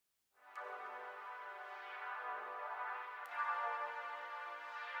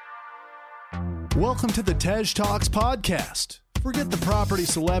Welcome to the Tej Talks podcast. Forget the property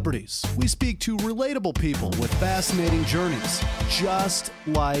celebrities. We speak to relatable people with fascinating journeys, just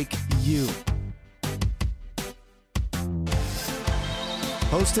like you.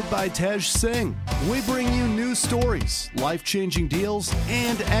 Hosted by Tej Singh, we bring you news stories, life-changing deals,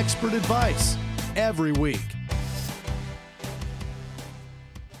 and expert advice every week.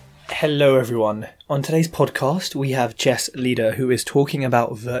 Hello everyone. On today's podcast, we have Jess Leader, who is talking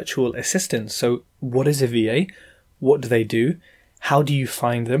about virtual assistants. So what is a VA? What do they do? How do you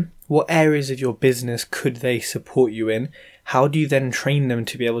find them? What areas of your business could they support you in? How do you then train them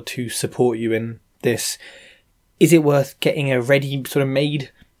to be able to support you in this? Is it worth getting a ready sort of made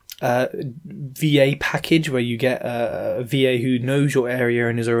VA package where you get a VA who knows your area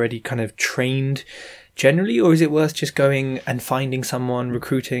and is already kind of trained generally, or is it worth just going and finding someone,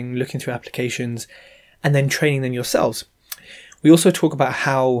 recruiting, looking through applications, and then training them yourselves? We also talk about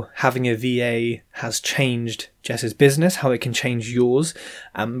how having a VA has changed Jess's business, how it can change yours.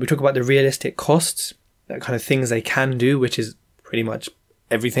 We talk about the realistic costs, the kind of things they can do, which is pretty much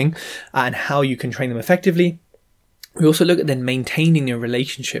everything, and how you can train them effectively. We also look at then maintaining a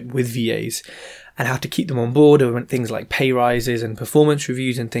relationship with VAs and how to keep them on board, and things like pay rises and performance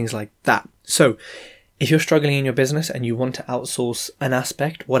reviews and things like that. So if you're struggling in your business and you want to outsource an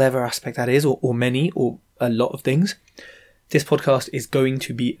aspect, whatever aspect that is, or many, or a lot of things, this podcast is going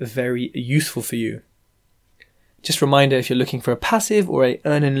to be very useful for you. Just a reminder, if you're looking for a passive or a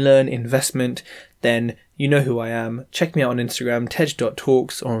earn and learn investment, then you know who I am. Check me out on Instagram,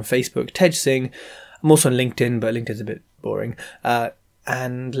 tej.talks, or on Facebook, Tej Singh. I'm also on LinkedIn, but LinkedIn's a bit boring.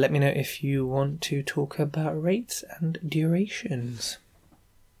 And let me know if you want to talk about rates and durations.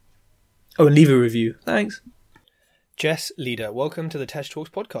 Oh, and leave a review. Thanks. Jess Leader, welcome to the Tej Talks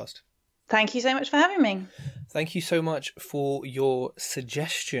podcast. Thank you so much for having me. Thank you so much for your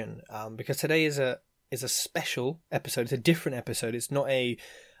suggestion, because today is a special episode. It's a different episode. It's not a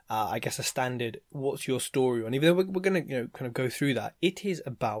standard "what's your story" one. Even though we're going to kind of go through that, it is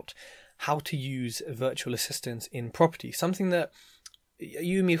about how to use virtual assistants in property. Something that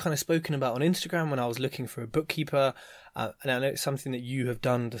you and me have kind of spoken about on Instagram when I was looking for a bookkeeper, and I know it's something that you have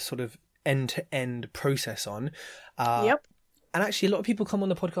done the sort of end-to-end process on. Yep. And actually, a lot of people come on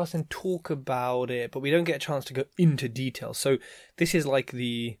the podcast and talk about it, but we don't get a chance to go into detail. So this is like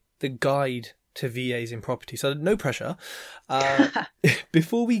the guide to VAs in property. So no pressure.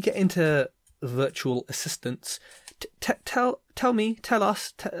 Before we get into virtual assistants, tell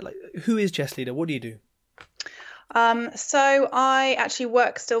us, who is Jess Leader? What do you do? So I actually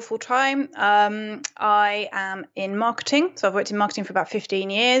work still full time. I am in marketing. So I've worked in marketing for about 15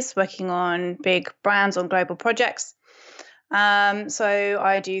 years, working on big brands on global projects. So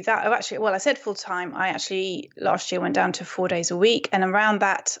I do that. I said full time. I actually last year went down to 4 days a week. And around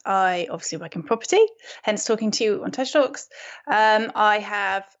that, I obviously work in property, hence talking to you on Tej Talks. I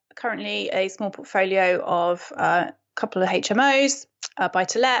have currently a small portfolio of a couple of HMOs, buy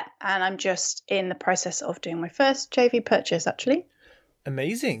to let, and I'm just in the process of doing my first JV purchase, actually.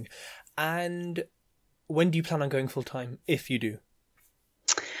 Amazing. And when do you plan on going full time, if you do?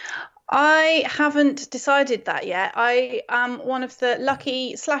 I haven't decided that yet. I am one of the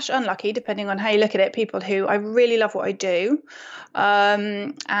lucky/unlucky, depending on how you look at it, people who I really love what I do.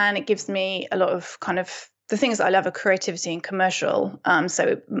 And it gives me a lot of kind of the things that I love are creativity and commercial.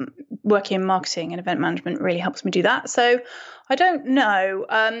 So working in marketing and event management really helps me do that. So I don't know.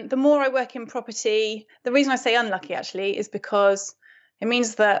 The more I work in property, the reason I say unlucky actually is because it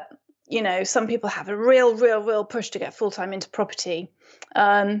means that, some people have a real push to get full-time into property.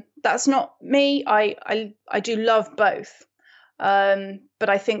 That's not me. I do love both. But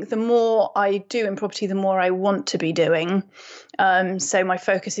I think the more I do in property, the more I want to be doing. So my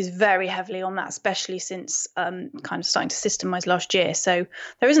focus is very heavily on that, especially since kind of starting to systemize last year. So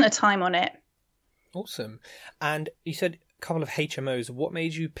there isn't a time on it. Awesome. And you said a couple of HMOs. What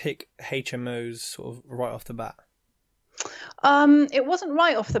made you pick HMOs sort of right off the bat? It wasn't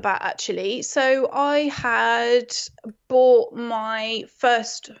right off the bat, actually. So I had bought my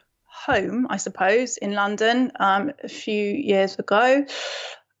first home, I suppose, in London a few years ago.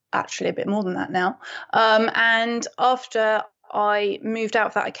 Actually, a bit more than that now. And after I moved out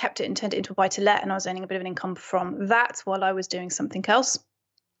of that, I kept it and turned it into a buy-to-let, and I was earning a bit of an income from that while I was doing something else.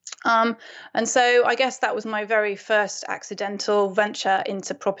 And so I guess that was my very first accidental venture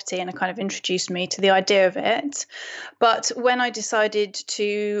into property, and it kind of introduced me to the idea of it. But when I decided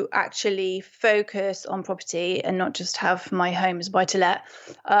to actually focus on property and not just have my home as buy-to-let,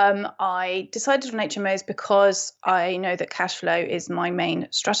 I decided on HMOs because I know that cash flow is my main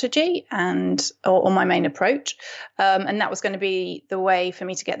strategy or my main approach. And that was going to be the way for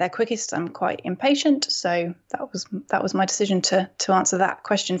me to get there quickest. I'm quite impatient. So that was my decision to answer that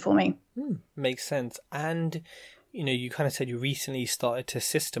question for me. Makes sense. And, you kind of said you recently started to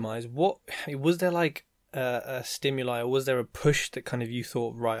systemize. What was there like a stimuli, or was there a push that kind of you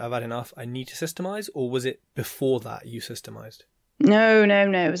thought, right, I've had enough, I need to systemize? Or was it before that you systemized? No,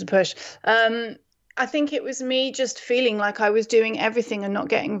 it was a push. I think it was me just feeling like I was doing everything and not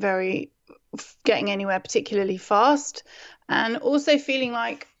getting anywhere particularly fast, and also feeling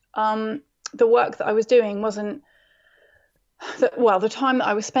like the work that I was doing wasn't the time that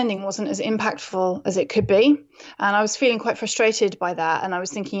I was spending wasn't as impactful as it could be, and I was feeling quite frustrated by that. And I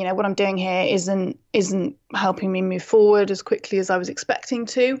was thinking, what I'm doing here isn't helping me move forward as quickly as I was expecting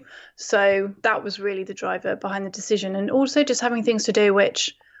to. So that was really the driver behind the decision, and also just having things to do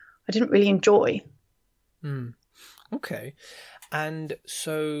which I didn't really enjoy. Okay, and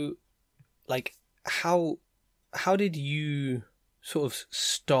so, like, how did you sort of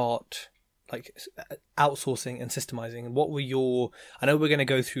start, like, outsourcing and systemizing? What were I know we're going to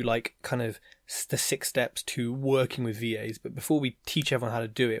go through like kind of the 6 steps to working with VAs, but before we teach everyone how to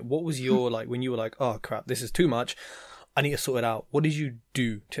do it, what was your, like, when you were like, oh crap, this is too much, I need to sort it out, what did you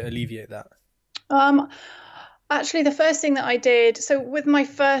do to alleviate that? Actually, the first thing that I did, so with my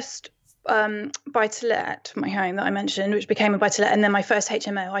first buy-to-let, my home that I mentioned, which became a buy-to-let, and then my first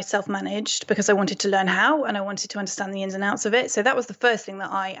HMO, I self-managed because I wanted to learn how, and I wanted to understand the ins and outs of it. So that was the first thing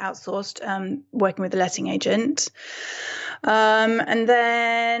that I outsourced, working with a letting agent. And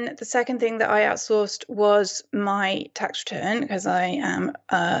then the second thing that I outsourced was my tax return, because I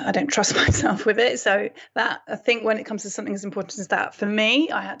don't trust myself with it. So that, I think, when it comes to something as important as that, for me,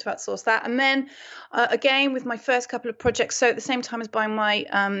 I had to outsource that. And then again, with my first couple of projects, so at the same time as buying my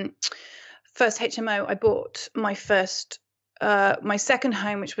first HMO, I bought my second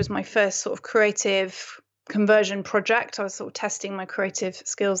home, which was my first sort of creative conversion project. I was sort of testing my creative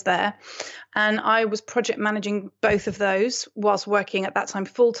skills there, and I was project managing both of those whilst working at that time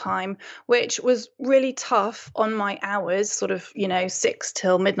full time, which was really tough on my hours, sort of 6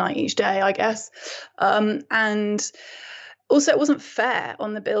 till midnight each day, I guess. And also, it wasn't fair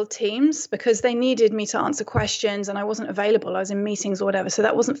on the build teams because they needed me to answer questions and I wasn't available. I was in meetings or whatever. So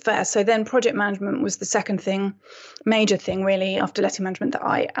that wasn't fair. So then project management was the second major thing, really, after letting management, that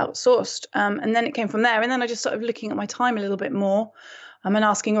I outsourced. And then it came from there. And then I just started looking at my time a little bit more and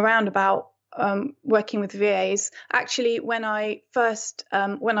asking around about working with VAs. Actually, during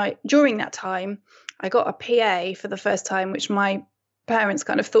that time, I got a PA for the first time, which my parents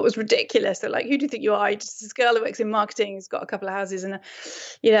kind of thought was ridiculous. They're like, who do you think you are? You're just this girl who works in marketing, who's got a couple of houses, and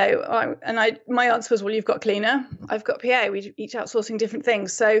my answer was, well, you've got a cleaner, I've got a PA, we each outsourcing different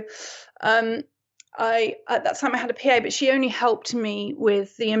things. So at that time I had a PA, but she only helped me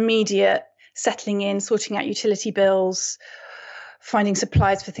with the immediate settling in, sorting out utility bills, finding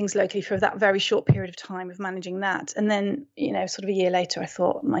suppliers for things locally for that very short period of time of managing that. And then sort of a year later, I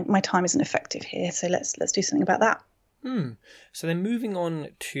thought my time isn't effective here, so let's do something about that. So then moving on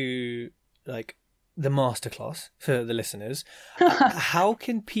to like the masterclass for the listeners, how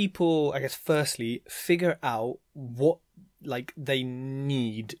can people, I guess, firstly, figure out what like they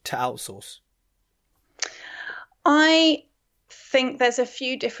need to outsource? I think there's a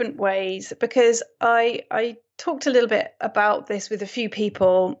few different ways, because I talked a little bit about this with a few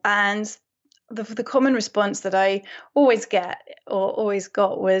people, and the common response that I always get or always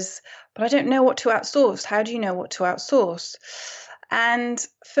got was, but I don't know what to outsource. How do you know what to outsource? And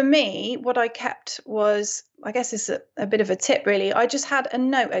for me, what I kept was, I guess it's a bit of a tip, really. I just had a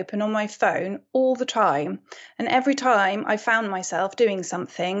note open on my phone all the time. And every time I found myself doing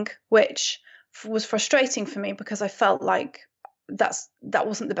something which was frustrating for me because I felt like that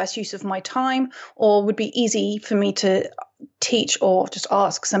wasn't the best use of my time, or would be easy for me to teach or just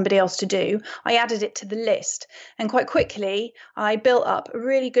ask somebody else to do, I added it to the list. And quite quickly, I built up a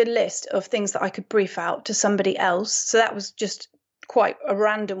really good list of things that I could brief out to somebody else. So that was just quite a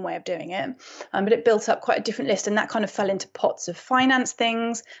random way of doing it. But it built up quite a different list, and that kind of fell into pots of finance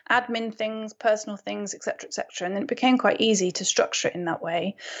things, admin things, personal things, etc., etc. And then it became quite easy to structure it in that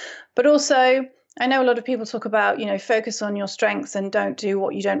way. But also, I know a lot of people talk about, focus on your strengths and don't do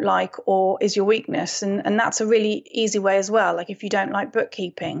what you don't like or is your weakness. And that's a really easy way as well. Like if you don't like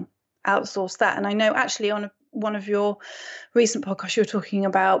bookkeeping, outsource that. And I know actually on one of your recent podcasts, you were talking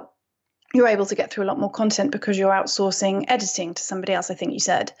about you're able to get through a lot more content because you're outsourcing editing to somebody else, I think you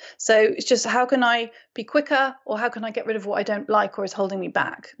said. So it's just, how can I be quicker, or how can I get rid of what I don't like or is holding me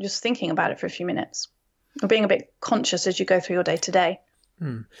back? Just thinking about it for a few minutes, or being a bit conscious as you go through your day to day.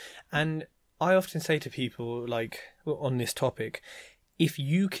 And I often say to people, like, on this topic, if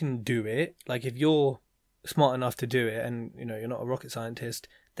you can do it, like if you're smart enough to do it and, you know, you're not a rocket scientist,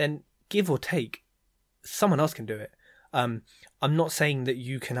 then give or take, someone else can do it. I'm not saying that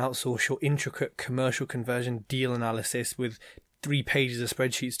you can outsource your intricate commercial conversion deal analysis with 3 pages of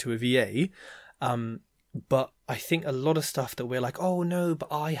spreadsheets to a VA. But I think a lot of stuff that we're like, oh no,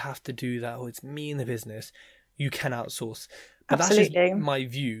 but I have to do that, or it's me in the business, you can outsource. But Absolutely. That's just my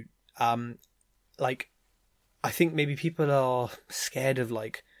view. Like, I think maybe people are scared of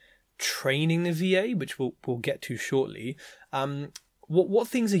like training the VA, which we'll get to shortly. What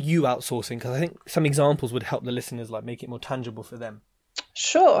things are you outsourcing? Because I think some examples would help the listeners, like make it more tangible for them.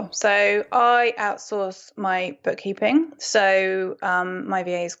 Sure. So I outsource my bookkeeping. So my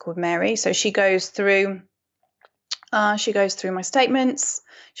VA is called Mary. So she goes through my statements.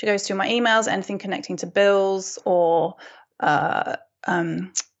 She goes through my emails, anything connecting to bills or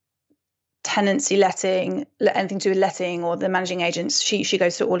tenancy letting, anything to do with letting or the managing agents. She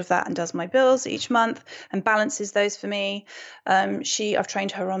goes through all of that and does my bills each month and balances those for me. I've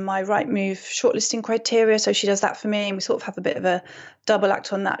trained her on my Rightmove shortlisting criteria, so she does that for me, and we sort of have a bit of a double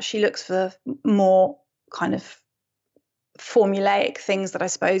act on that. She looks for more kind of formulaic things that I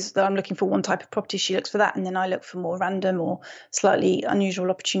suppose that I'm looking for one type of property. She looks for that, and then I look for more random or slightly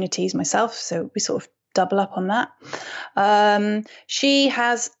unusual opportunities myself. So we sort of double up on that. She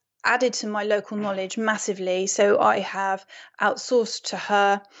has added to my local knowledge massively. So I have outsourced to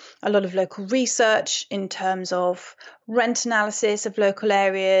her a lot of local research in terms of rent analysis of local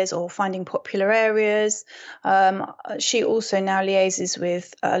areas or finding popular areas. She also now liaises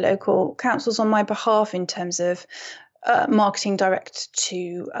with local councils on my behalf in terms of marketing direct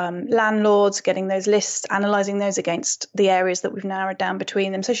to landlords, getting those lists, analysing those against the areas that we've narrowed down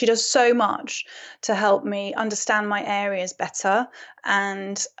between them. So she does so much to help me understand my areas better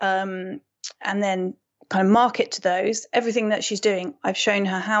and then kind of market to those. Everything that she's doing, I've shown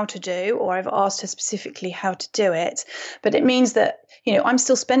her how to do, or I've asked her specifically how to do it. But it means that, you know, I'm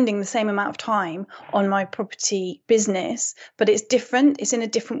still spending the same amount of time on my property business, but it's different. It's in a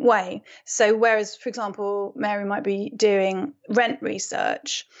different way. So whereas, for example, Mary might be doing rent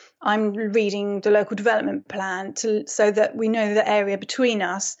research, I'm reading the local development plan so that we know the area between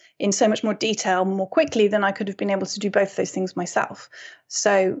us in so much more detail more quickly than I could have been able to do both those things myself.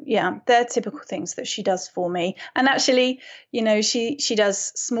 So yeah, they're typical things that she does for me. And actually, you know, she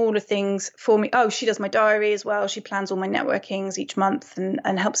does smaller things for me. Oh, she does my diary as well. She plans all my networkings each month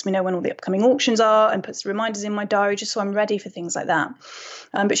and helps me know when all the upcoming auctions are and puts reminders in my diary just so I'm ready for things like that.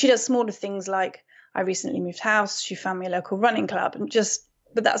 But she does smaller things like I recently moved house. She found me a local running club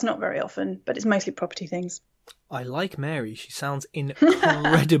but that's not very often, but it's mostly property things. I like Mary. She sounds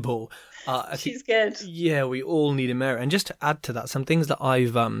incredible. She's good. Yeah, we all need a Mary. And just to add to that, some things that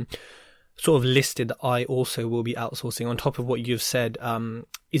I've sort of listed that I also will be outsourcing on top of what you've said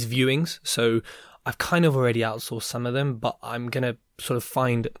is viewings. So I've kind of already outsourced some of them, but I'm going to sort of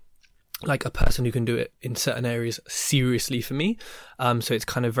find like a person who can do it in certain areas seriously for me. So it's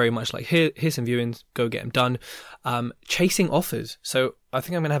kind of very much like, here's some viewings, go get them done. Chasing offers. So I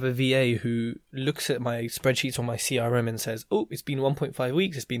think I'm going to have a VA who looks at my spreadsheets on my CRM and says, oh, it's been 1.5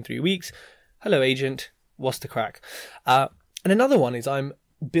 weeks, it's been 3 weeks. Hello, agent, what's the crack? And another one is I'm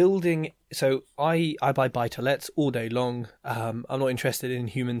building, so I buy buy-to-lets all day long. I'm not interested in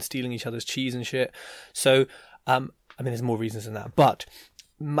humans stealing each other's cheese and shit. So, I mean, there's more reasons than that, but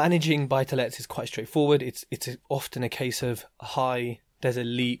managing buy-to-lets is quite straightforward. It's often a case of, hi, there's a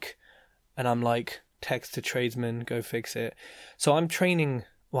leak, and I'm like, text to tradesman, go fix it. So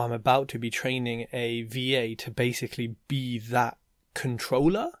I'm about to be training a VA to basically be that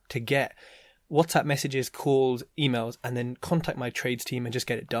controller, to get WhatsApp messages, calls, emails, and then contact my trades team and just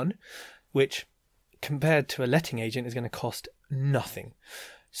get it done, which compared to a letting agent is going to cost nothing.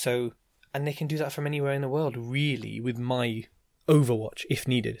 So, and they can do that from anywhere in the world, really, with my Overwatch if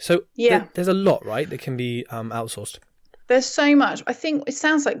needed. So yeah, there's a lot, right, that can be outsourced. There's so much. I think it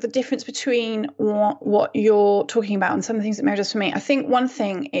sounds like the difference between what you're talking about and some of the things that Mary does for me. I think one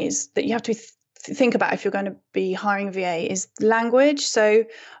thing is that you have to think about if you're going to be hiring a VA is language. So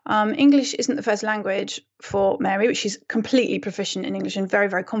English isn't the first language for Mary, which she's completely proficient in English and very,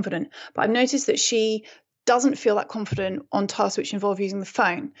 very confident. But I've noticed that she doesn't feel that confident on tasks which involve using the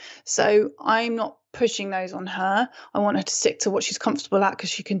phone. So I'm not pushing those on her. I want her to stick to what she's comfortable at because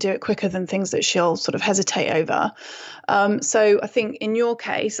she can do it quicker than things that she'll sort of hesitate over. So I think in your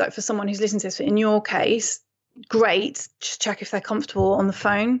case, like for someone who's listening to this, in your case, great, just check if they're comfortable on the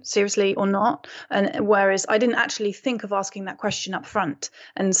phone, seriously or not. And whereas I didn't actually think of asking that question up front.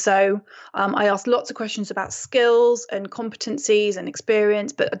 And so I asked lots of questions about skills and competencies and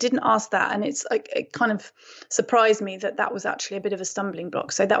experience, but I didn't ask that. And it's like, it kind of surprised me that was actually a bit of a stumbling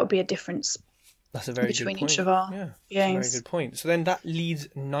block. So that would be a difference. That's a very between good point. Each of our yeah, games. That's a very good point. So then that leads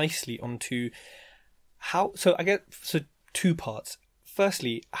nicely onto two parts.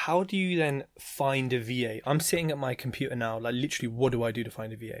 Firstly, how do you then find a VA? I'm sitting at my computer now, like literally, what do I do to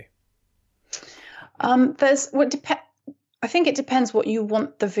find a VA? I think it depends what you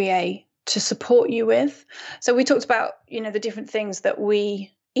want the VA to support you with. So we talked about, the different things that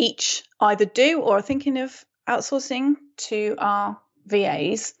we each either do or are thinking of outsourcing to our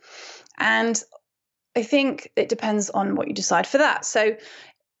VAs. And I think it depends on what you decide for that. So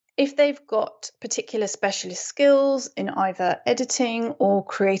if they've got particular specialist skills in either editing or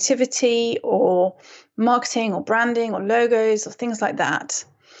creativity or marketing or branding or logos or things like that,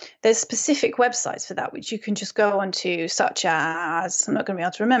 there's specific websites for that, which you can just go onto, such as, I'm not going to be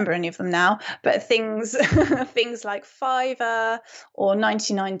able to remember any of them now, but things like Fiverr or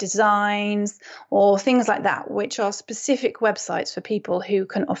 99 Designs or things like that, which are specific websites for people who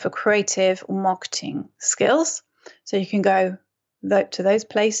can offer creative or marketing skills. So you can go to those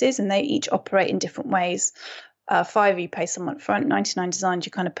places, and they each operate in different ways. Fiverr, you pay someone up front. 99 Designs,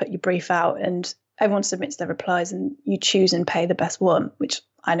 you kind of put your brief out and everyone submits their replies and you choose and pay the best one, which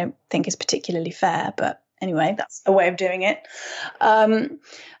I don't think is particularly fair, but anyway, that's a way of doing it. But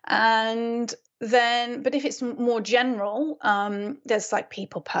if it's more general, there's like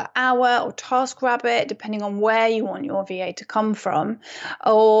people per hour or TaskRabbit, depending on where you want your VA to come from.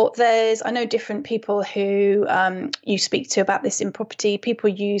 Or I know different people who you speak to about this in property. People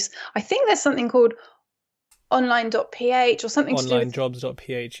use, I think there's something called online.ph or something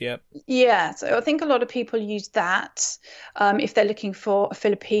onlinejobs.ph. Yep. Yeah, so I think a lot of people use that if they're looking for a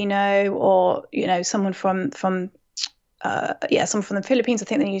Filipino or someone from someone from the Philippines. I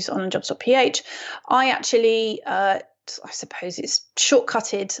think they use onlinejobs.ph. I actually I suppose it's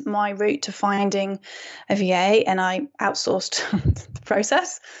shortcutted my route to finding a VA, and I outsourced the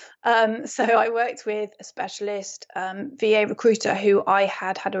process. So I worked with a specialist VA recruiter who I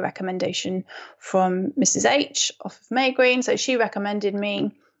had a recommendation from Mrs. H off of Maygreen. So she recommended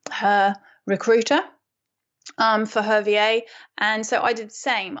me her recruiter for her VA. And so I did the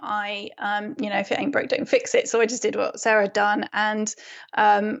same. I, if it ain't broke, don't fix it. So I just did what Sarah had done and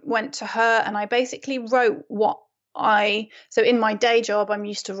went to her, and I basically wrote so in my day job, I'm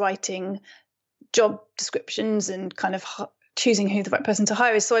used to writing job descriptions and kind of choosing who the right person to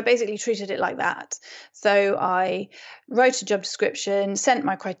hire is. So I basically treated it like that. So I wrote a job description, sent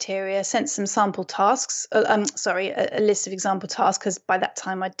my criteria, sent some sample tasks, a list of example tasks, because by that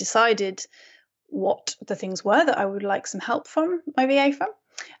time I'd decided what the things were that I would like some help from my VA from,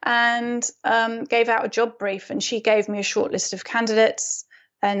 and gave out a job brief, and she gave me a short list of candidates,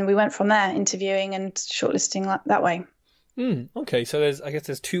 and we went from there, interviewing and shortlisting that way. Okay, so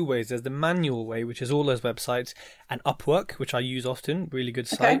there's two ways. There's the manual way, which is all those websites, and Upwork, which I use often, really good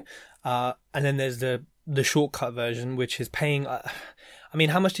site. Okay. And then there's the shortcut version, which is paying.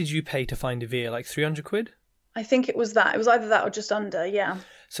 How much did you pay to find a VA? Like 300 quid? I think it was that. It was either that or just under. Yeah.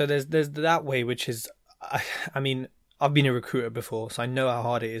 So there's that way, which is, I've been a recruiter before, so I know how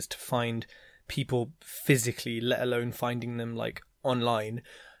hard it is to find people physically, let alone finding them like online.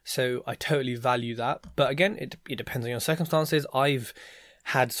 So I totally value that. But again, it depends on your circumstances. I've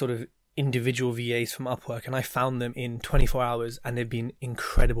had sort of individual VAs from Upwork, and I found them in 24 hours, and they've been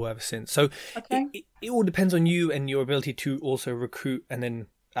incredible ever since. So it all depends on you and your ability to also recruit and then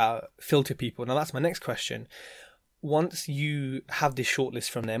filter people. Now that's my next question. Once you have this shortlist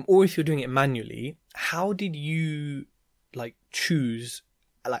from them, or if you're doing it manually, how did you choose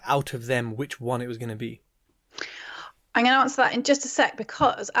out of them which one it was going to be? I'm going to answer that in just a sec,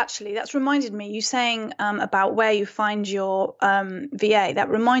 because actually that's reminded me, you saying about where you find your VA, that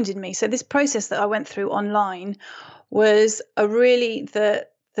reminded me. So this process that I went through online was the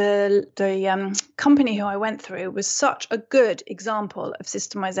company who I went through was such a good example of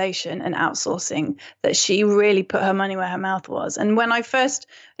systemization and outsourcing that she really put her money where her mouth was. And when I first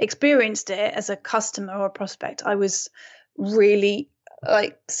experienced it as a customer or a prospect, I was really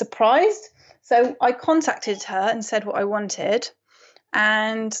surprised. So I contacted her and said what I wanted,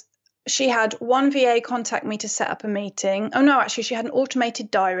 and she had one VA contact me to set up a meeting. Oh no, actually, she had an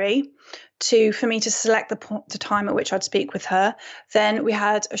automated diary for me to select the time at which I'd speak with her. Then we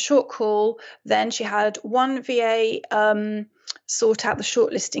had a short call. Then she had one VA sort out the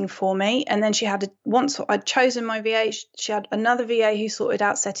shortlisting for me, and then she had once I'd chosen my VA, she had another VA who sorted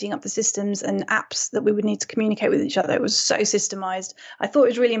out setting up the systems and apps that we would need to communicate with each other. It was so systemized. I thought it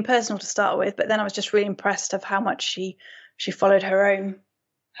was really impersonal to start with, but then I was just really impressed of how much she followed her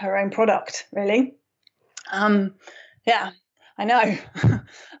own product, really. Yeah, I know.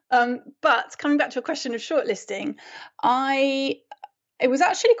 But coming back to a question of shortlisting, it was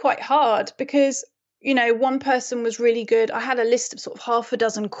actually quite hard because, one person was really good. I had a list of sort of half a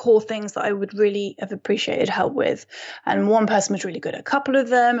dozen core things that I would really have appreciated help with. And one person was really good at a couple of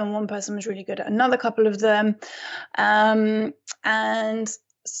them, and one person was really good at another couple of them. And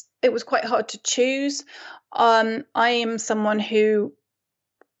it was quite hard to choose. I am someone who,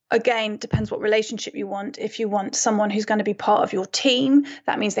 again, depends what relationship you want. If you want someone who's going to be part of your team,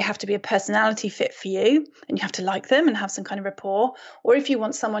 that means they have to be a personality fit for you and you have to like them and have some kind of rapport. Or if you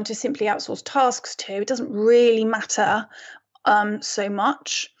want someone to simply outsource tasks to, it doesn't really matter so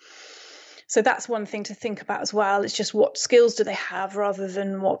much. So that's one thing to think about as well. It's just what skills do they have rather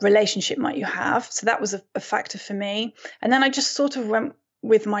than what relationship might you have. So that was a factor for me. And then I just sort of went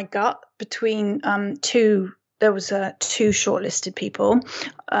with my gut between two. There was two shortlisted people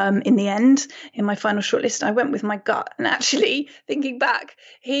in the end. In my final shortlist, I went with my gut. And actually, thinking back,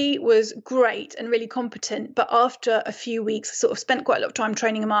 he was great and really competent. But after a few weeks, I sort of spent quite a lot of time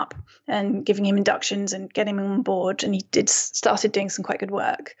training him up and giving him inductions and getting him on board. And he started doing some quite good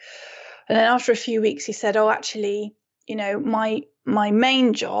work. And then after a few weeks, he said, "Oh, actually, my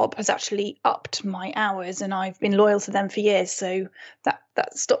main job has actually upped my hours and I've been loyal to them for years. So that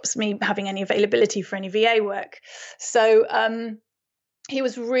stops me having any availability for any VA work." So he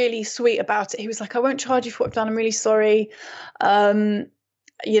was really sweet about it. He was like, "I won't charge you for what I've done. I'm really sorry. I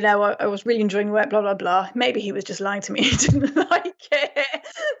was really enjoying the work, blah, blah, blah." Maybe he was just lying to me. He didn't like it.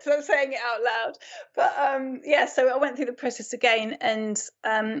 So I'm saying it out loud. But so I went through the process again, and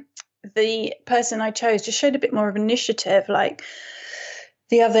the person I chose just showed a bit more of initiative. Like,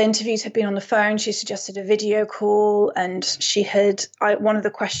 the other interviews had been on the phone. She suggested a video call, and one of the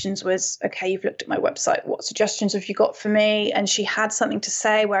questions was, "Okay, you've looked at my website. What suggestions have you got for me?" And she had something to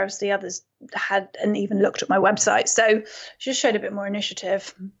say, whereas the others hadn't even looked at my website. So she just showed a bit more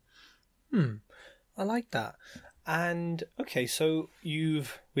initiative. I like that. And okay, so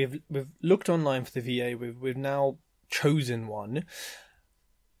we've looked online for the VA. We've now chosen one.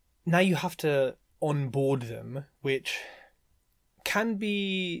 Now you have to onboard them, which can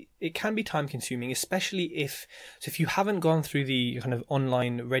be time consuming, especially if you haven't gone through the kind of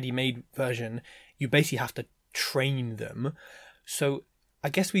online ready-made version, you basically have to train them. So I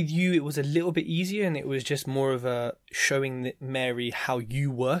guess with you it was a little bit easier, and it was just more of a showing Mary how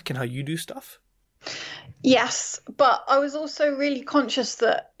you work and how you do stuff. Yes, but I was also really conscious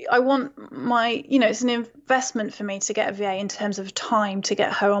that I want it's an investment for me to get a VA in terms of time to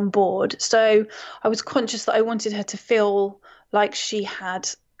get her on board. So I was conscious that I wanted her to feel like she had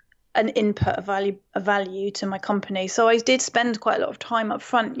an input, a value to my company. So I did spend quite a lot of time up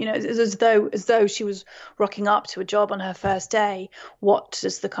front, as though she was rocking up to a job on her first day. What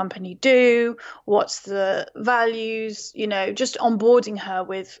does the company do? What's the values? Just onboarding her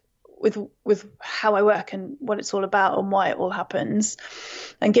with how I work and what it's all about and why it all happens,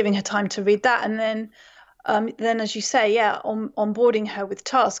 and giving her time to read that. And then as you say, onboarding her with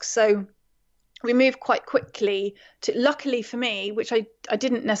tasks. So we moved quite quickly to, luckily for me, which I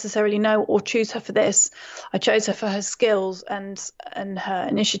didn't necessarily know or choose her for this. I chose her for her skills and her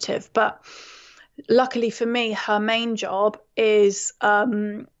initiative. But luckily for me, her main job is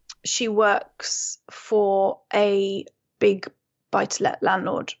she works for a big buy-to-let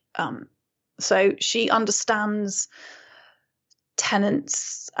landlord. So she understands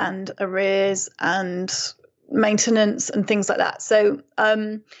tenants and arrears and maintenance and things like that. So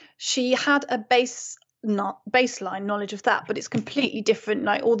she had a baseline knowledge of that, but it's completely different.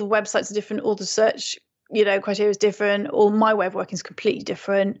 Like, all the websites are different, all the search criteria is different, all my way of working is completely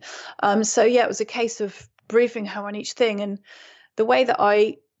different. So it was a case of briefing her on each thing. And the way that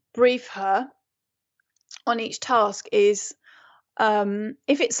I brief her on each task is,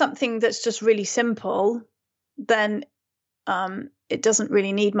 if it's something that's just really simple, then it doesn't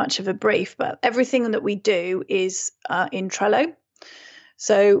really need much of a brief. But everything that we do is in Trello.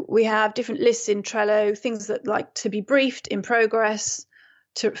 So we have different lists in Trello, things that like to be briefed, in progress,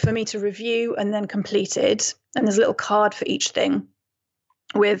 for me to review, and then completed. And there's a little card for each thing.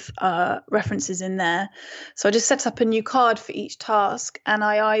 with references in there. So I just set up a new card for each task, and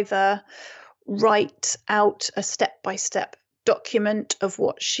I either write out a step-by-step document of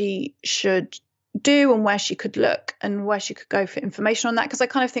what she should do and where she could look and where she could go for information on that, because I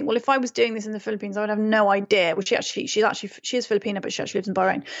kind of think, well, if I was doing this in the Philippines, I would have no idea. Well, she is Filipina, but she actually lives in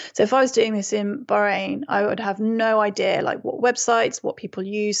Bahrain. So if I was doing this in Bahrain, I would have no idea like what websites, what people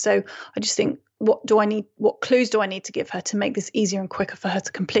use. So I just think, what clues do I need to give her to make this easier and quicker for her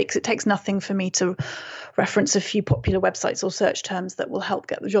to complete? Because it takes nothing for me to reference a few popular websites or search terms that will help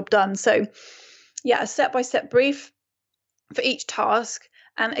get the job done. So yeah, a step-by-step brief for each task.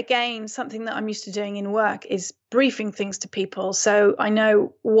 And again, something that I'm used to doing in work is briefing things to people. So I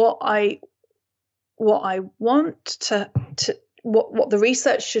know what I want to what the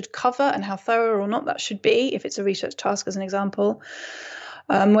research should cover and how thorough or not that should be, if it's a research task, as an example,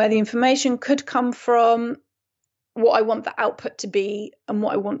 where the information could come from, what I want the output to be, and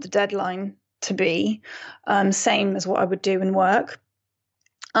what I want the deadline to be, same as what I would do in work.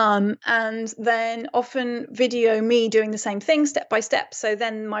 And then often video me doing the same thing step by step. So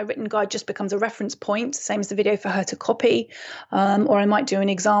then my written guide just becomes a reference point, same as the video, for her to copy. Or I might do an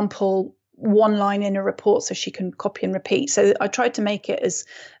example, one line in a report so she can copy and repeat. So I tried to make it as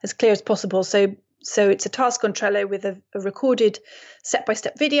clear as possible. So it's a task on Trello with a recorded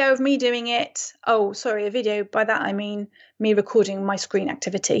step-by-step video of me doing it. Oh, sorry, a video. By that, I mean me recording my screen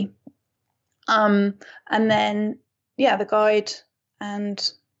activity. And then, yeah, the guide,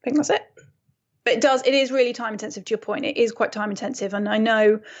 and I think that's it. But it is really time intensive, to your point. It is quite time intensive. And I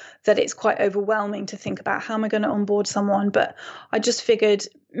know that it's quite overwhelming to think about how am I going to onboard someone. But I just figured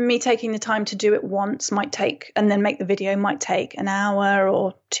me taking the time to do it once might take, and then make the video might take an hour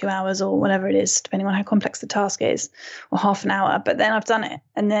or 2 hours or whatever it is, depending on how complex the task is, or half an hour. But then I've done it.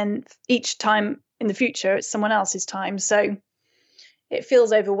 And then each time in the future, it's someone else's time. So it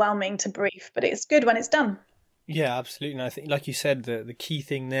feels overwhelming to brief, but it's good when it's done. Yeah, absolutely. And I think, like you said, the key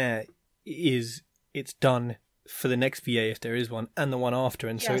thing there is it's done for the next VA, if there is one, and the one after.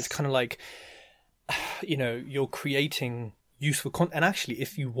 And so It's kind of like, you're creating useful content. And actually,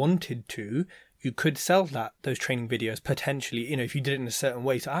 if you wanted to, you could sell those training videos potentially, if you did it in a certain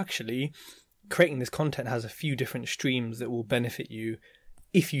way. So actually, creating this content has a few different streams that will benefit you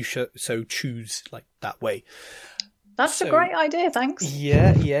if you so choose, like, that way. That's a great idea, thanks.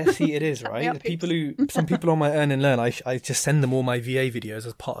 Yeah, see, it is, right? Some people on my Earn and Learn, I just send them all my VA videos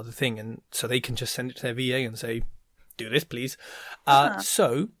as part of the thing, and so they can just send it to their VA and say, do this, please.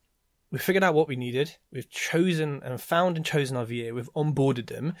 So we figured out what we needed. We've chosen and found and chosen our VA. We've onboarded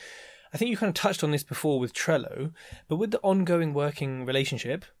them. I think you kind of touched on this before with Trello, but with the ongoing working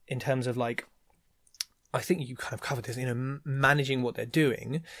relationship, in terms of, like, I think you kind of covered this, managing what they're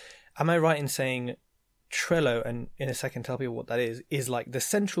doing. Am I right in saying Trello, and in a second tell people what that is like the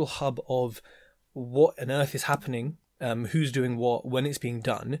central hub of what on earth is happening, who's doing what, when it's being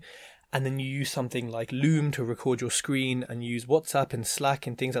done, and then you use something like Loom to record your screen and use WhatsApp and Slack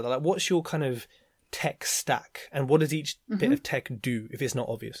and things like that. Like, what's your kind tech stack, and what does each bit of tech do if it's not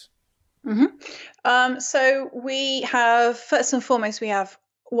obvious? So we have, first and foremost, we have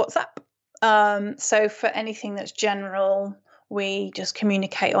WhatsApp. So for anything that's general, we just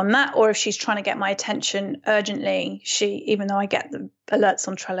communicate on that. Or if she's trying to get my attention urgently, even though I get the alerts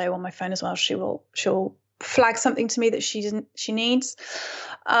on Trello on my phone as well, she'll flag something to me that she needs.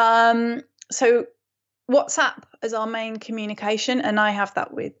 So WhatsApp is our main communication, and I have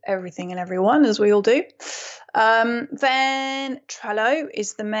that with everything and everyone, as we all do. Then Trello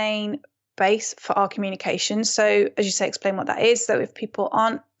is the main base for our communication. So as you say, explain what that is. So if people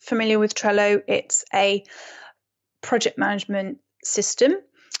aren't familiar with Trello, it's a project management system,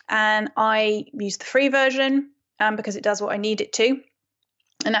 and I use the free version because it does what I need it to.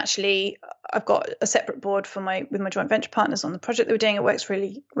 And actually, I've got a separate board with my joint venture partners on the project that we're doing. It works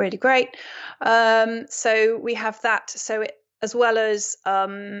really, really great. So we have that. So as well as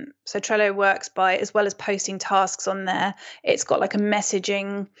so Trello works by, as well as posting tasks on there, it's got like a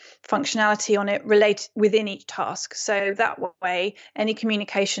messaging functionality on it related within each task. So that way, any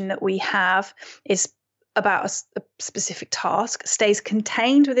communication that we have is about a specific task stays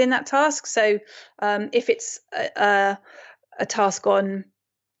contained within that task. So if it's a task on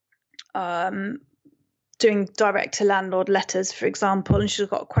doing direct to landlord letters, for example, and she's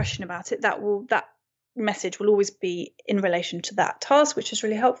got a question about it, that message will always be in relation to that task, which is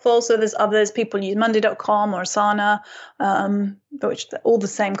really helpful. So there's others, people use Monday.com or Asana, which are all the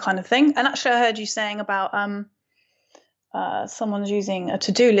same kind of thing. And actually, I heard you saying about someone's using a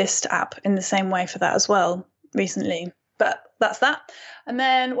to-do list app in the same way for that as well recently. But that's that. And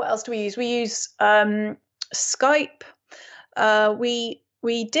then what else do we use? We use Skype. We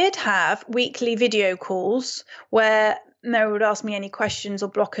we did have weekly video calls where Mary would ask me any questions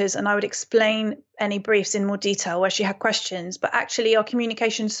or blockers, and I would explain any briefs in more detail where she had questions. But actually, our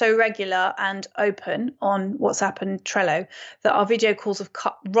communication is so regular and open on WhatsApp and Trello that our video calls have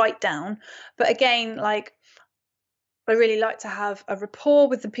cut right down. But again, like, I really like to have a rapport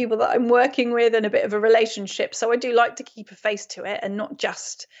with the people that I'm working with and a bit of a relationship. So I do like to keep a face to it and not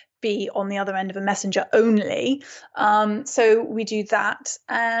just be on the other end of a messenger only. So we do that.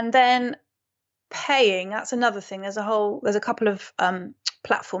 And then paying, that's another thing. There's a couple of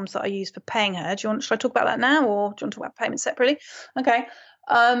platforms that I use for paying her. Should I talk about that now, or do you want to talk about payments separately? Okay.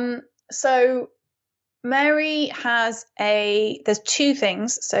 So Mary has there's two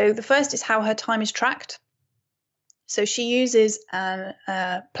things. So the first is how her time is tracked. So she uses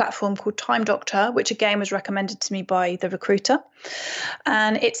a platform called Time Doctor, which again was recommended to me by the recruiter,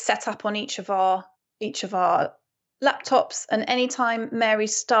 and it's set up on each of our laptops. And anytime Mary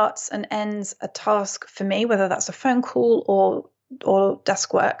starts and ends a task for me, whether that's a phone call or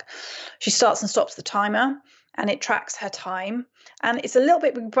desk work, she starts and stops the timer, and it tracks her time. And it's a little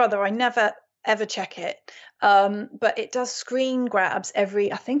bit Big Brother. I never ever check it, but it does screen grabs every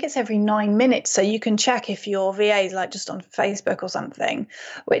 9 minutes, so you can check if your VA is like just on Facebook or something,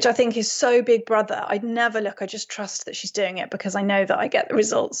 which I think is so Big Brother. I'd never look. I just trust that she's doing it because I know that I get the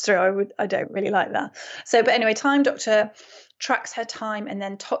results through. I don't really like that. So, but anyway, Time Doctor tracks her time and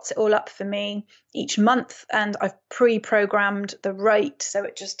then tots it all up for me each month, and I've pre-programmed the rate, so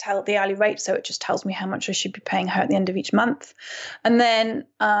it just tells the hourly rate, so it just tells me how much I should be paying her at the end of each month. And then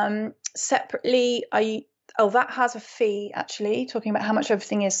separately, that has a fee, actually, talking about how much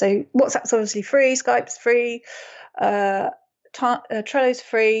everything is. So WhatsApp's obviously free, Skype's free, Trello's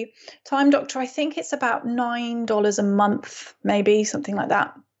free. Time Doctor, I think it's about $9 a month, maybe something like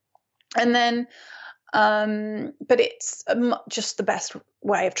that. And then but it's just the best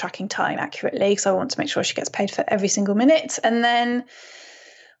way of tracking time accurately, because I want to make sure she gets paid for every single minute. And then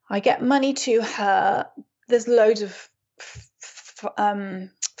I get money to her. There's loads of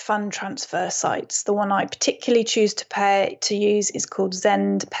fund transfer sites. The one I particularly choose to use is called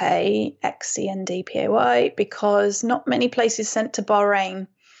ZendPay, XCNDPAY, because not many places sent to Bahrain.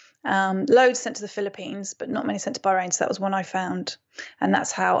 Loads sent to the Philippines, but not many sent to Bahrain. So that was one I found, and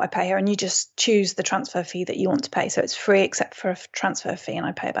that's how I pay her. And you just choose the transfer fee that you want to pay. So it's free except for a transfer fee, and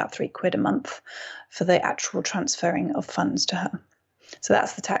I pay about £3 a month for the actual transferring of funds to her. So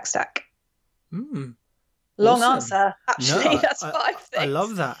that's the tax stack. Long answer, actually. No, that's 5 things. I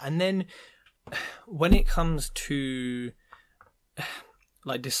love that. And then when it comes to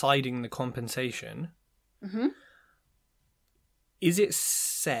like deciding the compensation, is it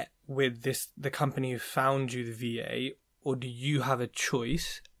set with the company who found you the VA, or do you have a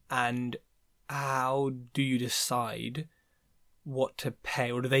choice? And how do you decide what to pay,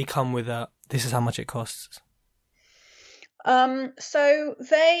 or do they come with this is how much it costs? So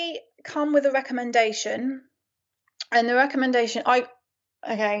they come with a recommendation, and the recommendation,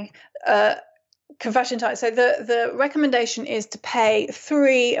 confession time. So the recommendation is to pay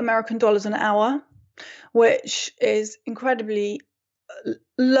 $3 American an hour, which is incredibly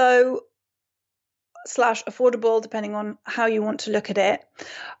low / affordable, depending on how you want to look at it,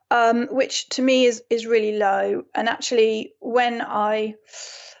 which to me is really low. And actually, when I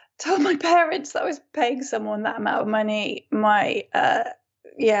told my parents that I was paying someone that amount of money, I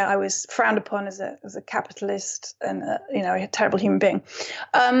was frowned upon as a capitalist and a terrible human being.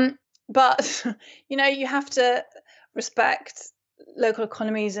 But you have to respect local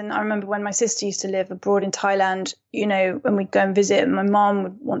economies. And I remember when my sister used to live abroad in Thailand, when we'd go and visit, my mom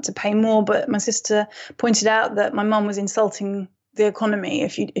would want to pay more, but my sister pointed out that my mom was insulting the economy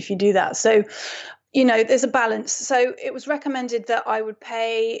if you do that. So, there's a balance. So it was recommended that I would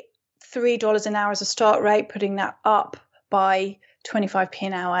pay $3 an hour as a start rate, putting that up by 25p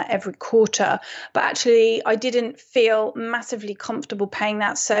an hour every quarter. But actually, I didn't feel massively comfortable paying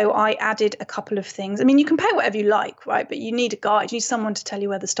that, so I added a couple of things. I mean, you can pay whatever you like, right? But you need a guide. You need someone to tell you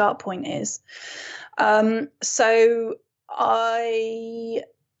where the start point is. So I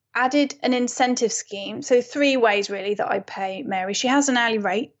added an incentive scheme. So 3 ways, really, that I pay Mary. She has an hourly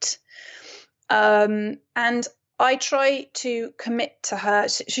rate, and I try to commit to her.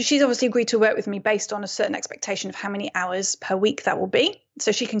 So she's obviously agreed to work with me based on a certain expectation of how many hours per week that will be.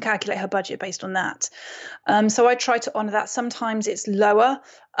 So she can calculate her budget based on that. So I try to honour that. Sometimes it's lower,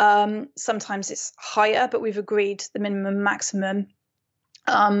 sometimes it's higher, but we've agreed the minimum, maximum,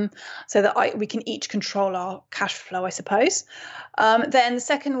 so that we can each control our cash flow, I suppose. Then the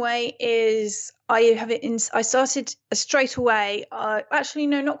second way is I started straight away. Actually,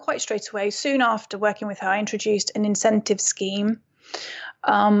 no, not quite straight away. Soon after working with her, I introduced an incentive scheme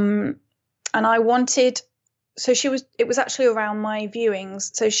And I wanted, it was actually around my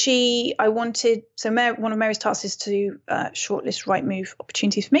viewings. One of Mary's tasks is to shortlist Rightmove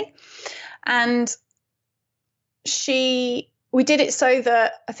opportunities for me. And we did it so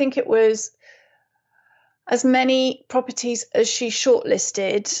that I think it was as many properties as she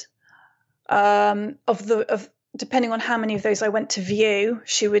shortlisted, depending on how many of those I went to view,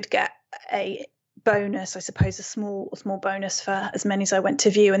 she would get a bonus, I suppose, a small bonus for as many as I went to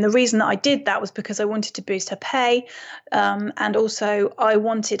view. And the reason that I did that was because I wanted to boost her pay, and also I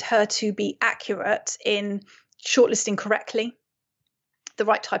wanted her to be accurate in shortlisting correctly the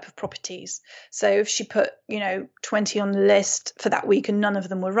right type of properties. So if she put 20 on the list for that week and none of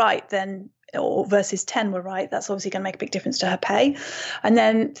them were right, then or versus 10 were right, that's obviously going to make a big difference to her pay. And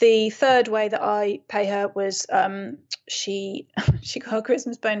then the third way that I pay her was she got a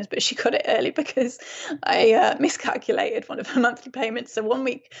Christmas bonus, but she got it early because I miscalculated one of her monthly payments. So one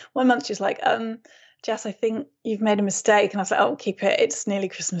month she's like, Jess, I think you've made a mistake. And I was like, oh, keep it. It's nearly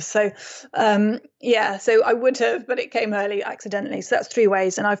Christmas. So, so I would have, but it came early accidentally. So that's 3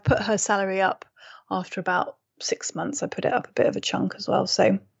 ways. And I've put her salary up after about 6 months. I put it up a bit of a chunk as well.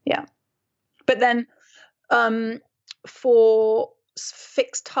 So, yeah. But then for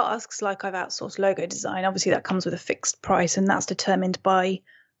fixed tasks, like I've outsourced logo design, obviously that comes with a fixed price, and that's determined by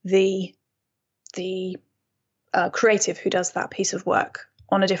the creative who does that piece of work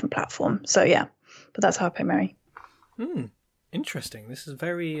on a different platform. So, yeah. But that's how I pay Mary. Interesting. This is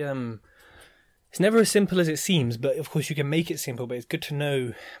very it's never as simple as it seems, but of course you can make it simple, but it's good to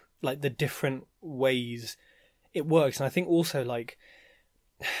know like the different ways it works. And I think also like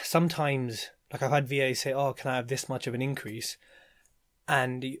sometimes like I've had VAs say, oh, can I have this much of an increase?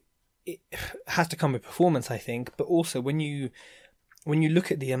 And it has to come with performance, I think, but also when you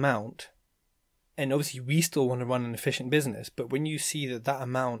look at the amount, and obviously we still want to run an efficient business, but when you see that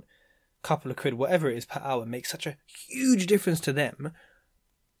amount, couple of quid, whatever it is per hour, makes such a huge difference to them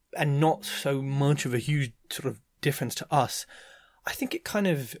and not so much of a huge sort of difference to us, I think it kind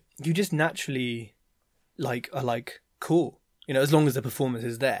of, you just naturally are like, cool, as long as the performance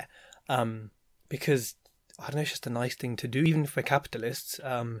is there. Because I don't know, it's just a nice thing to do, even for capitalists.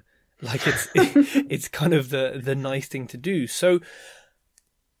 It's kind of the nice thing to do. So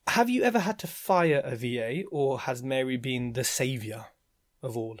have you ever had to fire a VA, or has Mary been the saviour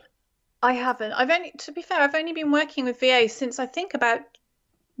of all? I haven't. To be fair, I've only been working with VAs since I think about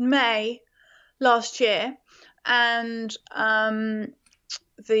May last year. And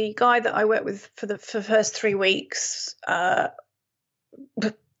the guy that I worked with for the first 3 weeks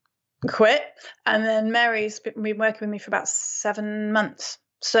quit. And then Mary's been working with me for about 7 months.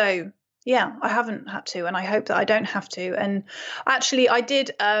 So, yeah, I haven't had to, and I hope that I don't have to. And actually, I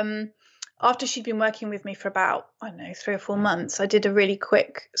did, after she'd been working with me for about, 3 or 4 months, I did a really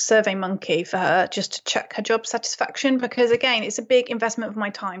quick SurveyMonkey for her just to check her job satisfaction, because again, it's a big investment of my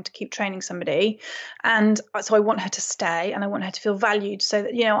time to keep training somebody. And so I want her to stay and I want her to feel valued, so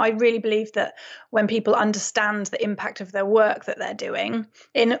that, I really believe that when people understand the impact of their work that they're doing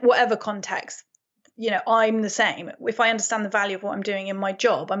in whatever context, I'm the same. If I understand the value of what I'm doing in my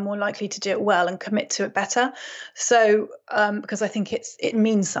job, I'm more likely to do it well and commit to it better. So, because I think it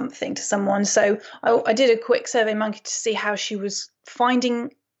means something to someone. So I did a quick SurveyMonkey to see how she was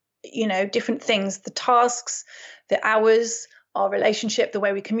finding, different things, the tasks, the hours, our relationship, the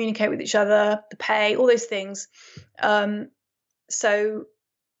way we communicate with each other, the pay, all those things. So,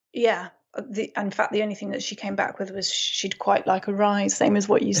 yeah. In fact, the only thing that she came back with was she'd quite like a rise, same as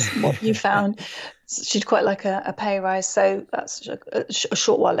what you found. She'd quite like a pay rise. So that's a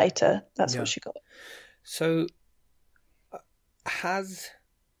short while later. That's what she got. So has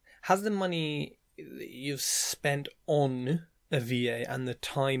the money that you've spent on a VA and the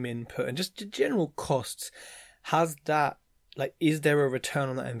time input and just the general costs, has that, is there a return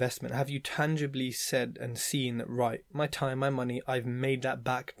on that investment? Have you tangibly said and seen that, right, my time, my money, I've made that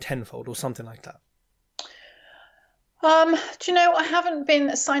back tenfold or something like that? Do you know, I haven't been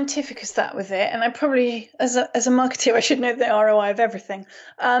as scientific as that with it, and I probably, as a marketeer, I should know the ROI of everything.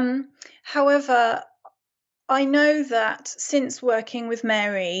 However, I know that since working with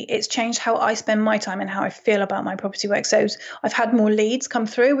Mary, it's changed how I spend my time and how I feel about my property work. So I've had more leads come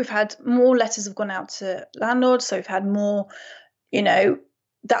through. We've had more letters have gone out to landlords. So we've had more,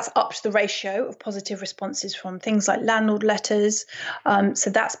 that's upped the ratio of positive responses from things like landlord letters.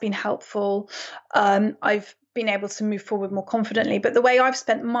 So that's been helpful. I've been able to move forward more confidently, but the way I've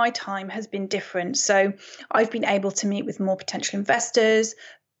spent my time has been different. So I've been able to meet with more potential investors,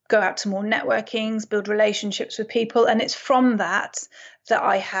 go out to more networkings, build relationships with people. And it's from that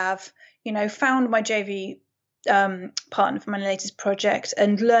I have, found my JV partner for my latest project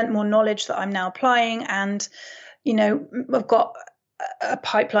and learned more knowledge that I'm now applying. And, I've got a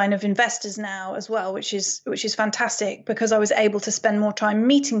pipeline of investors now as well, which is fantastic because I was able to spend more time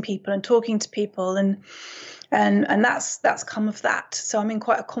meeting people and talking to people, and that's come of that. So I'm in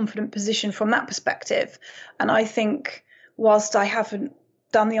quite a confident position from that perspective. And I think whilst I haven't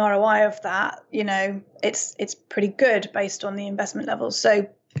done the ROI of that, it's pretty good based on the investment levels. So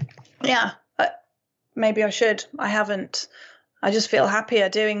yeah, maybe I should. I haven't. I just feel happier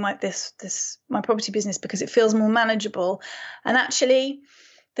doing my property business because it feels more manageable. And actually,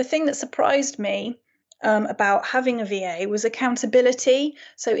 the thing that surprised me about having a VA was accountability.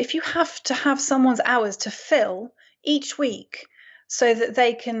 So if you have to have someone's hours to fill each week so that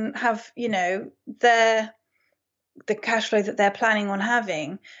they can have, the cash flow that they're planning on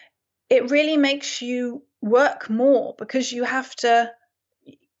having, it really makes you work more because you have to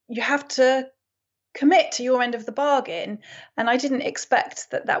commit to your end of the bargain. And I didn't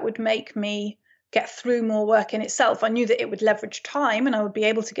expect that would make me get through more work in itself. I knew that it would leverage time and I would be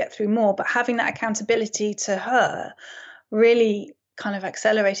able to get through more, but having that accountability to her really kind of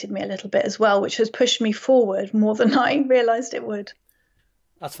accelerated me a little bit as well, which has pushed me forward more than I realized it would.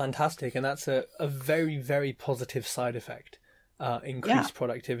 That's fantastic. And that's a very, very positive side effect, increased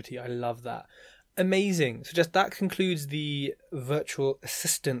productivity. I love that. Amazing. So that concludes the virtual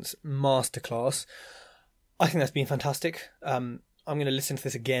assistants masterclass. I think that's been fantastic. I'm going to listen to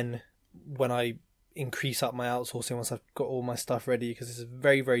this again when I increase up my outsourcing once I've got all my stuff ready, because this is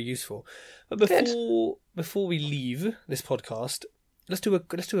very, very useful. But before we leave this podcast, let's do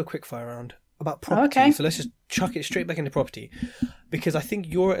a quick fire round about property. Okay. So let's just chuck it straight back into property, because I think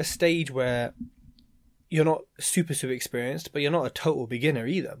you're at a stage where you're not super experienced, but you're not a total beginner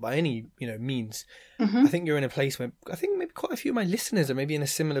either by any means. Mm-hmm. I think you're in a place where I think maybe quite a few of my listeners are maybe in a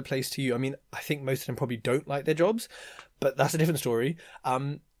similar place to you. I mean, I think most of them probably don't like their jobs, but that's a different story.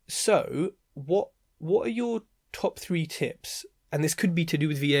 So what are your top 3 tips? And this could be to do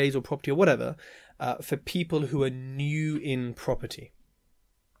with VAs or property or whatever, for people who are new in property.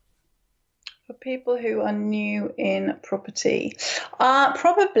 For people who are new in property,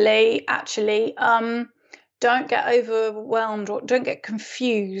 probably actually, don't get overwhelmed or don't get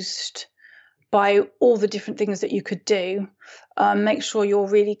confused by all the different things that you could do. Make sure you're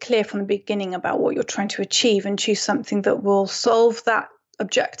really clear from the beginning about what you're trying to achieve and choose something that will solve that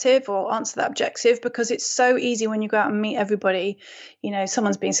objective or answer that objective, because it's so easy when you go out and meet everybody.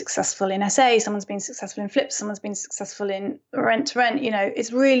 Someone's been successful in SA, someone's been successful in flips, someone's been successful in rent to rent.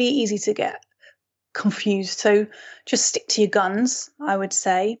 It's really easy to get confused. So just stick to your guns, I would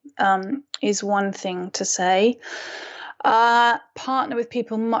say, is one thing to say. Partner with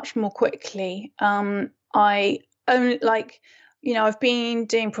people much more quickly. I only I've been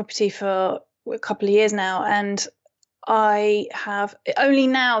doing property for a couple of years now, and I have only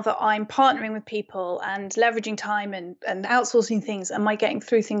now that I'm partnering with people and leveraging time and outsourcing things, am I getting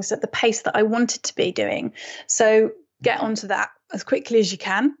through things at the pace that I wanted to be doing. So get onto that as quickly as you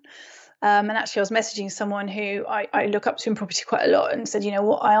can. And actually, I was messaging someone who I look up to in property quite a lot, and said,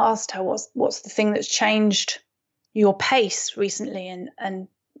 what I asked her was, what's the thing that's changed your pace recently? And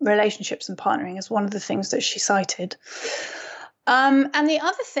relationships and partnering is one of the things that she cited. And the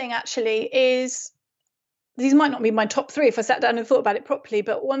other thing actually is, these might not be my top 3 if I sat down and thought about it properly,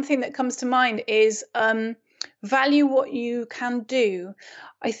 but one thing that comes to mind is value what you can do.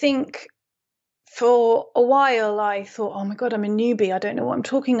 I think for a while I thought, oh my God, I'm a newbie, I don't know what I'm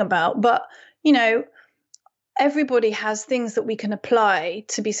talking about. But, everybody has things that we can apply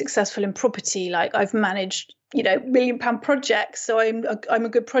to be successful in property. Like I've managed, £1 million projects. So I'm a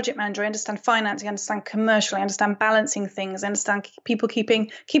good project manager. I understand finance, I understand commercial, I understand balancing things, I understand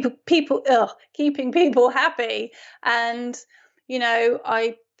keeping people happy. And,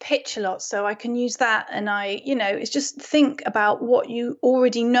 I pitch a lot, so I can use that. And it's just think about what you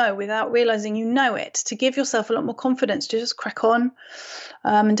already know without realizing you know it, to give yourself a lot more confidence to just crack on,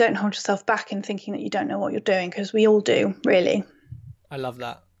 and don't hold yourself back in thinking that you don't know what you're doing, because we all do, really. I love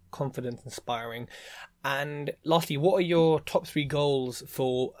that. Confident, inspiring. And lastly, what are your top 3 goals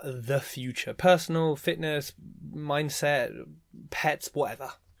for the future? Personal, fitness, mindset, pets,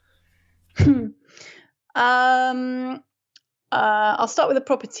 whatever. I'll start with the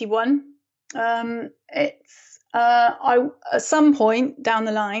property one. It's at some point down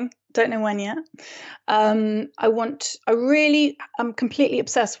the line, don't know when yet. I'm completely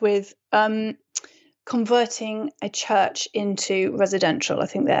obsessed with converting a church into residential. I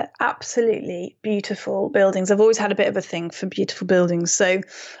think they're absolutely beautiful buildings. I've always had a bit of a thing for beautiful buildings. So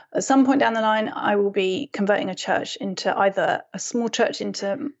at some point down the line, I will be converting a church into either a small church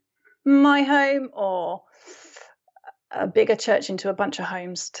into my home, or a bigger church into a bunch of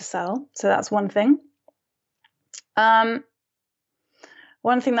homes to sell. So that's one thing.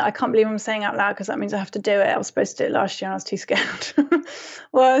 One thing that I can't believe I'm saying out loud, because that means I have to do it. I was supposed to do it last year and I was too scared.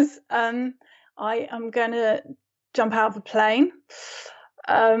 was I am going to jump out of a plane.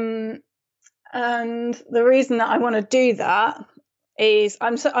 And the reason that I want to do that is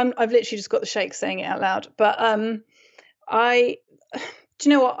I've literally just got the shakes saying it out loud. But do you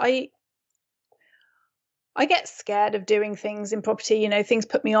know what? I get scared of doing things in property. You know, things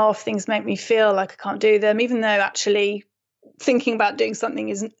put me off. Things make me feel like I can't do them, even though actually thinking about doing something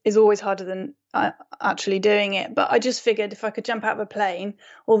is always harder than actually doing it. But I just figured if I could jump out of a plane,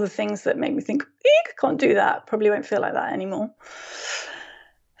 all the things that make me think, I can't do that, probably won't feel like that anymore.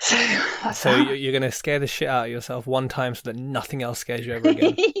 So you're going to scare the shit out of yourself one time so that nothing else scares you ever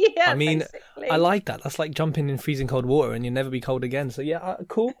again. Yeah, I mean, basically. I like that. That's like jumping in freezing cold water and you'll never be cold again. So yeah,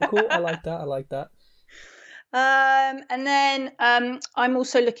 cool. I like that. And then I'm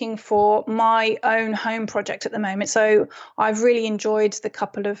also looking for my own home project at the moment. So I've really enjoyed the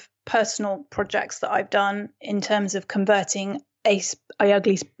couple of personal projects that I've done in terms of converting an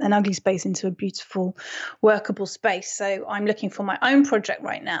ugly space into a beautiful, workable space. So I'm looking for my own project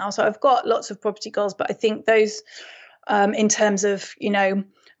right now. So I've got lots of property goals, but I think those in terms of, you know,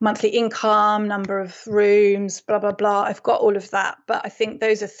 monthly income, number of rooms, blah, blah, blah, I've got all of that. But I think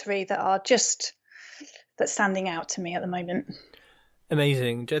those are three that are just that's standing out to me at the moment.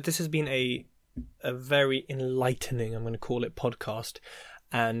 Amazing. This has been a very enlightening, I'm going to call it, podcast.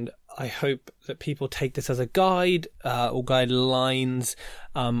 And I hope that people take this as a guide or guidelines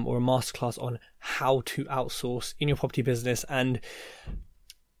or a masterclass on how to outsource in your property business and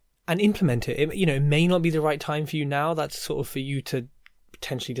implement it. It may not be the right time for you now. That's sort of for you to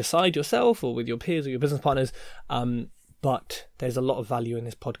potentially decide yourself or with your peers or your business partners. But there's a lot of value in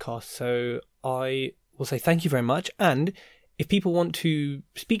this podcast. So I will say thank you very much. And if people want to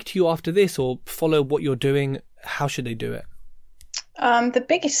speak to you after this or follow what you're doing, how should they do it? The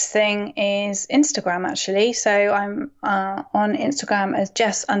biggest thing is Instagram, actually. So I'm on Instagram as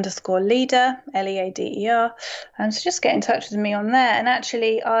Jess_leader, Leader. So just get in touch with me on there. And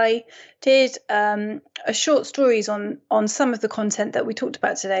actually, I did a short stories on some of the content that we talked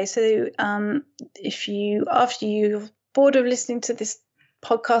about today. So after you're bored of listening to this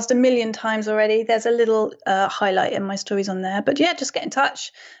podcast a million times already, there's a little highlight in my stories on there. But yeah, just get in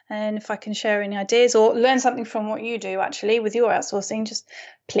touch, and if I can share any ideas or learn something from what you do actually with your outsourcing, just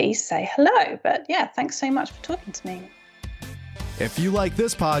please say hello. But yeah, thanks so much for talking to me. If you like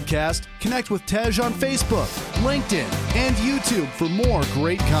this podcast, connect with Tej on Facebook, LinkedIn, and YouTube for more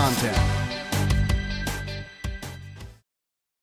great content.